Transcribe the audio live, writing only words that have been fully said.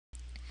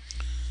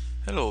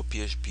Hello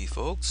PHP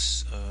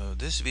folks.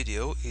 This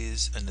video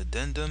is an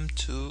addendum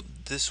to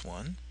this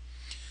one,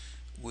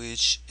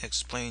 which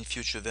explains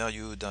future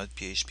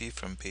value.php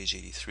from page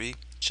 83,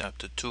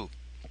 chapter 2.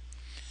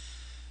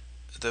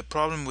 The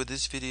problem with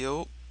this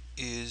video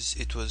is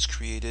it was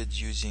created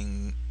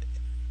using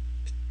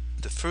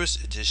the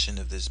first edition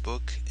of this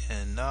book,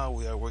 and now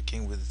we are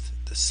working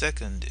with the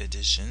second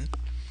edition,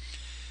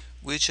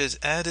 which has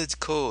added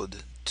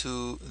code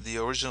to the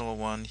original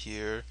one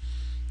here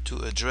to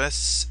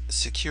address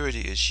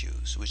security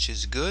issues, which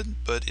is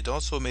good, but it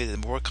also made it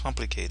more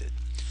complicated.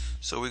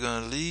 So we're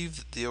going to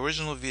leave the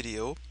original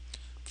video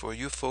for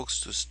you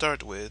folks to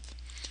start with,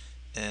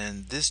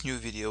 and this new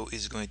video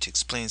is going to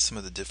explain some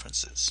of the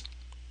differences.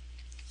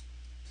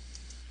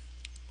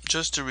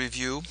 Just to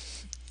review,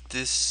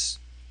 this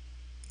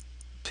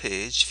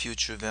page,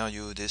 future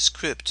value, this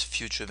script,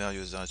 future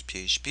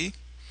values.php,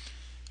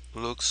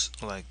 looks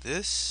like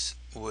this,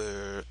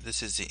 where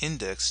this is the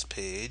index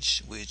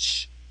page,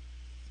 which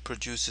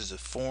produces a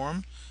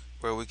form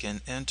where we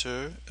can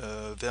enter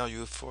a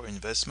value for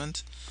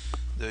investment,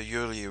 the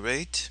yearly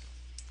rate,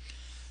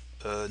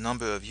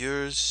 number of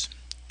years,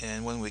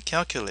 and when we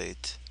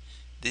calculate,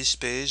 this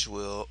page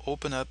will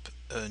open up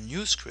a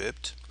new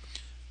script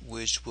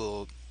which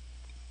will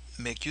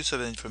make use of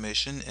the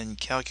information and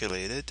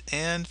calculate it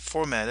and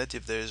format it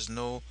if there is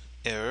no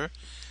error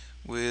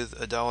with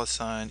a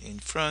 $sign in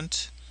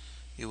front.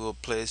 It will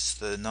place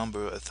the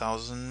number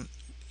 1000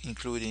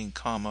 including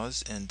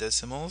commas and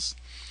decimals.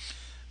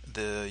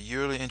 The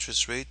yearly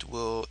interest rate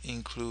will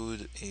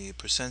include a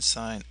 %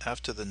 sign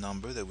after the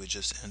number that we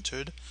just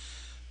entered.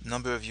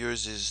 Number of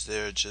years is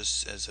there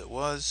just as it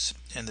was,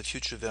 and the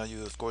future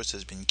value of course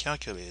has been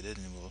calculated,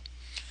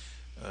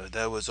 and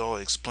that was all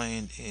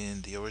explained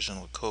in the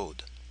original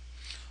code.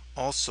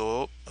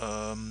 Also,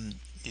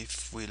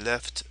 if we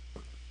left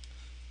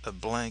a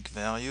blank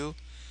value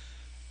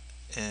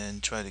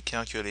and try to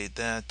calculate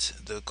that,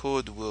 the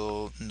code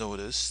will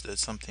notice that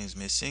something's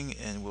missing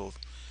and will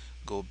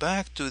go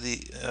back to the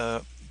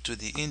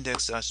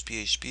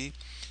index.php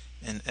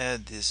and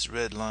add this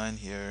red line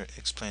here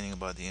explaining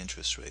about the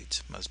interest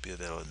rate. Must be a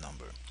valid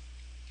number.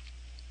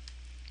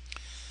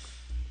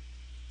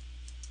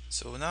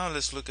 So now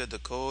let's look at the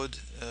code.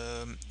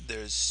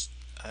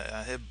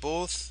 I have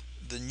both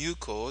the new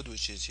code,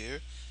 which is here,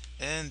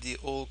 and the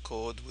old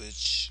code,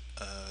 which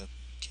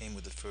came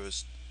with the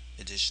first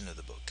edition of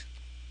the book.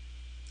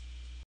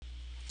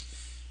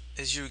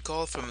 As you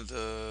recall from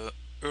the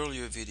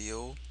earlier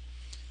video,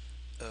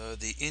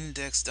 the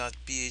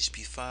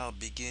index.php file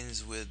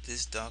begins with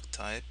this doc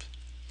type,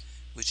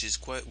 which is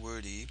quite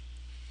wordy,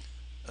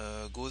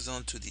 goes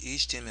on to the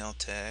HTML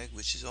tag,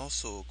 which is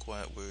also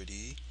quite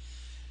wordy.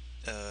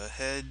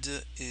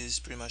 Head is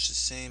pretty much the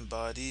same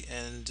body,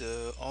 and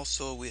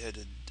also we had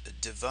a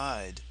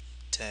divide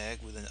tag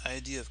with an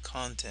ID of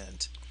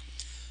content.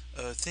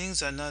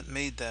 Things are not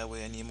made that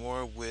way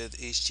anymore with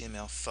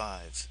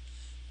HTML5,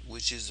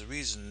 which is the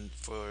reason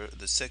for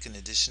the second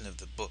edition of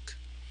the book.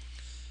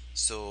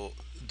 So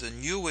the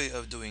new way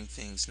of doing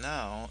things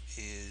now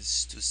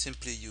is to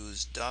simply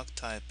use doc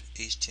type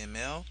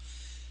HTML.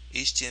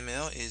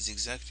 HTML is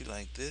exactly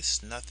like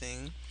this,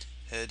 nothing,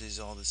 head is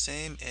all the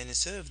same, and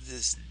instead of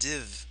this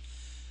div,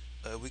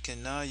 we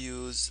can now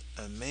use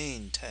a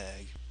main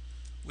tag,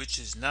 which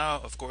is now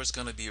of course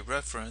going to be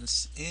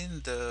referenced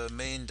in the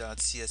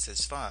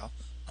main.css file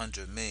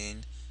under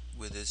main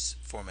with this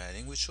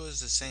formatting, which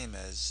was the same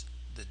as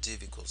the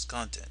div equals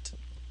content.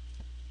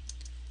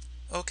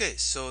 Okay,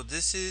 so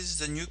this is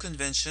the new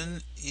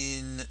convention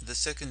in the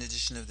second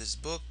edition of this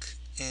book,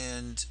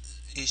 and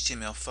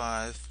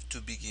HTML5 to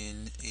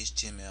begin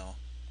HTML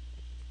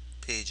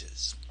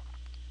pages.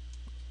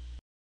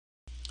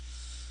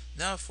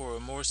 Now for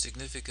a more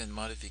significant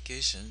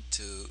modification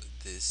to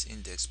this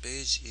index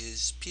page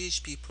is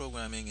PHP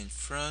programming in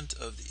front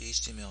of the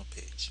HTML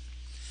page.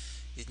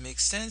 It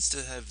makes sense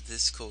to have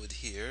this code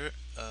here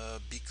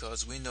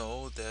because we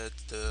know that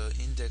the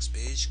index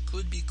page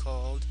could be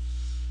called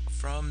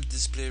from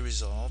display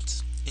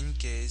results in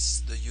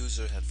case the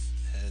user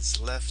has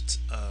left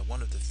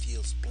one of the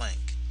fields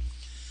blank,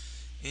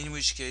 in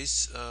which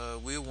case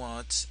we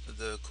want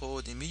the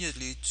code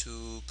immediately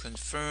to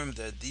confirm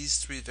that these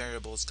three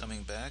variables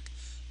coming back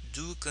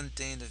do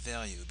contain a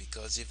value,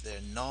 because if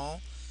they're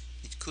null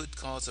it could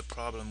cause a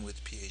problem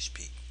with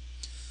PHP.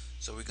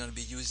 So we're going to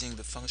be using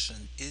the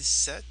function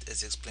isSet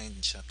as explained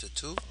in chapter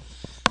 2.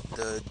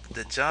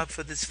 The job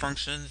for this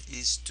function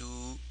is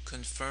to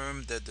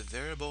confirm that the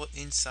variable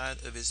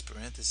inside of its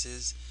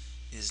parentheses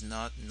is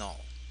not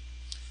null.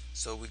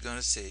 So we're going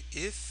to say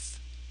if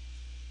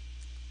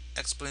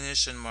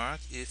exclamation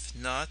mark if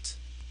not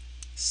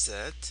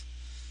set,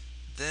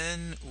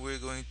 then we're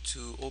going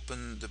to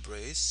open the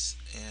brace,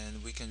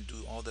 and we can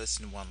do all this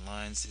in one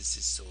line. This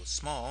is so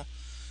small.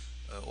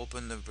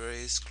 Open the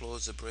brace,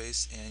 close the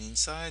brace, and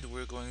inside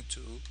we're going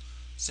to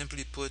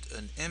simply put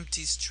an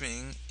empty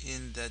string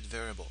in that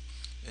variable.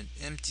 An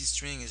empty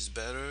string is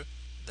better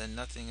than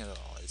nothing at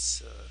all.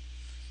 It's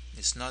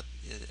not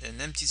an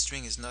empty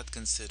string is not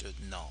considered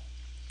null.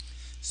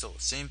 So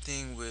same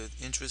thing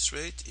with interest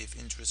rate. If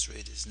interest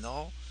rate is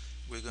null,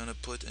 we're going to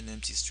put an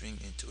empty string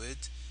into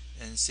it,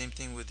 and same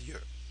thing with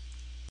year.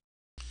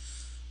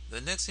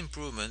 The next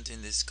improvement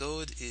in this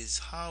code is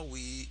how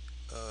we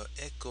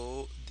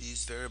echo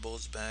these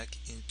variables back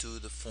into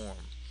the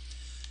form.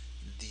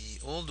 The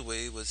old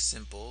way was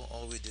simple.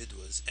 All we did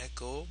was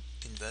echo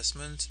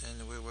investment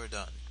and we were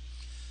done.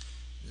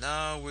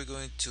 Now we're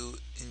going to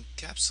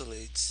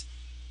encapsulate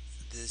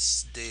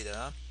this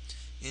data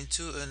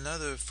into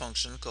another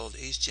function called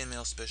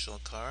HTML special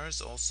cars,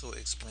 also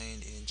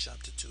explained in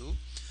chapter 2.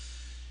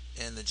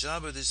 And the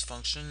job of this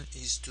function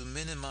is to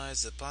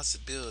minimize the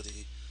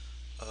possibility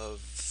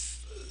of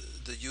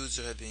the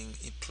user having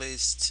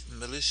placed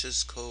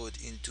malicious code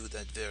into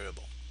that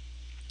variable.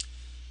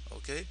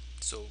 Okay,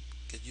 so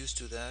get used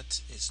to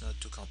that, it's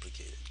not too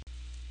complicated.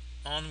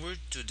 Onward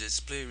to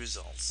display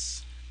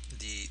results.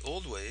 The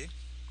old way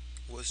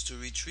was to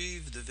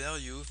retrieve the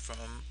value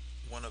from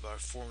one of our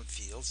form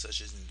fields,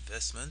 such as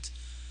investment,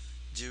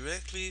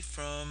 directly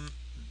from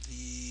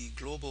the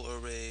global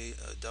array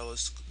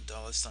 $_post.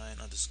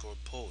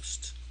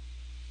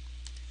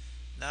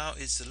 Now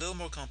it's a little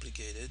more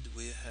complicated.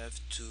 We have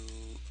to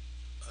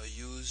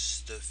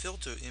use the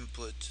filter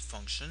input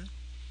function,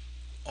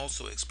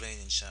 also explained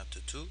in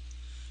chapter 2,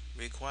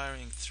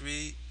 requiring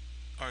 3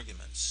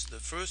 arguments. The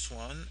first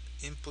one,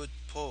 input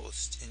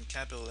post in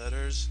capital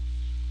letters,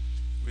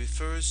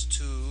 refers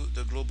to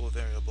the global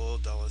variable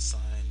 $_post.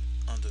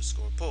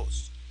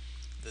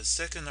 The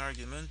second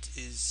argument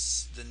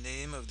is the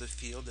name of the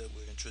field that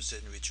we're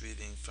interested in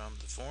retrieving from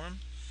the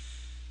form.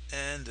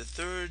 And the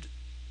third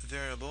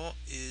variable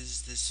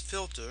is this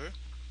filter,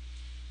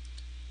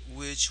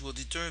 which will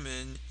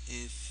determine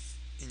if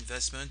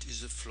investment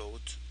is a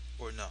float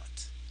or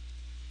not.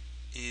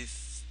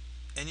 If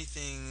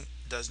anything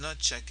does not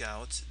check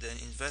out, then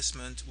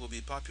investment will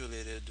be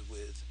populated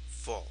with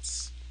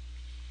false.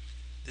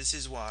 This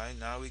is why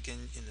now we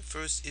can, in the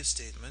first if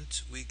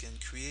statement, we can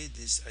create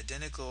this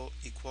identical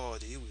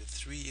equality with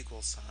 3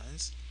 equal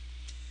signs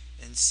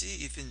and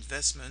see if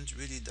investment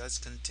really does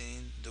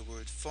contain the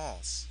word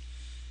false.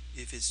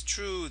 If it's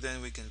true,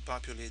 then we can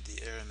populate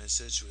the error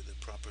message with the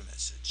proper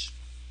message.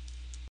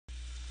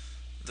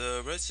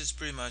 The rest is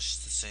pretty much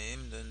the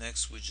same. The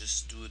next we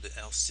just do the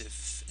else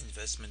if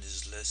investment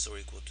is less or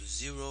equal to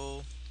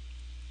 0,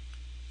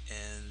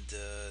 and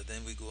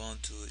then we go on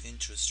to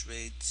interest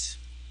rate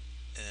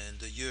and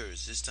the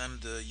years. This time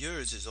the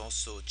years is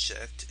also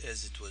checked,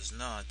 as it was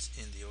not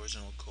in the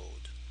original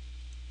code.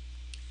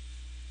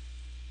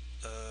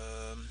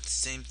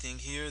 Same thing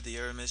here, the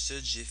error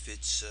message, if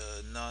it's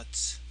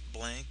not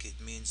blank, it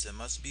means there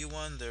must be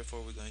one.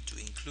 Therefore we're going to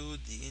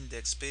include the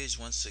index page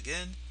once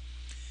again,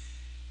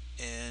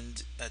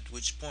 and at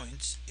which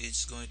point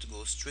it's going to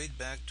go straight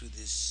back to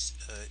this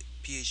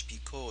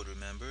PHP code,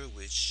 remember,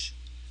 which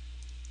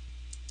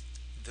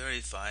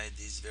verified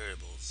these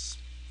variables.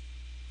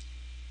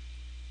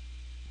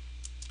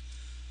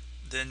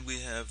 Then we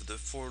have the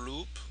for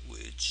loop,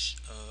 which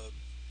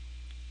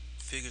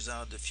figures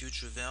out the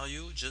future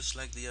value just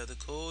like the other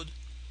code.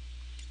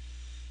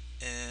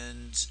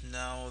 And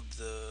now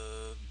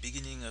the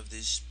beginning of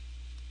this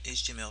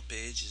HTML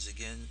page is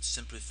again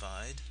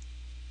simplified,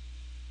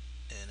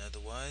 and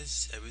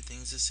otherwise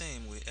everything's the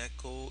same. We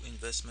echo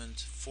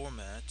investment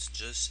format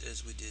just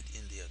as we did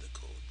in the other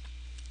code.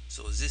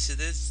 So this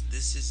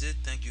is it.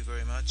 Thank you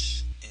very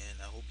much,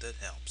 and I hope that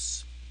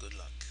helps. Good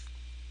luck.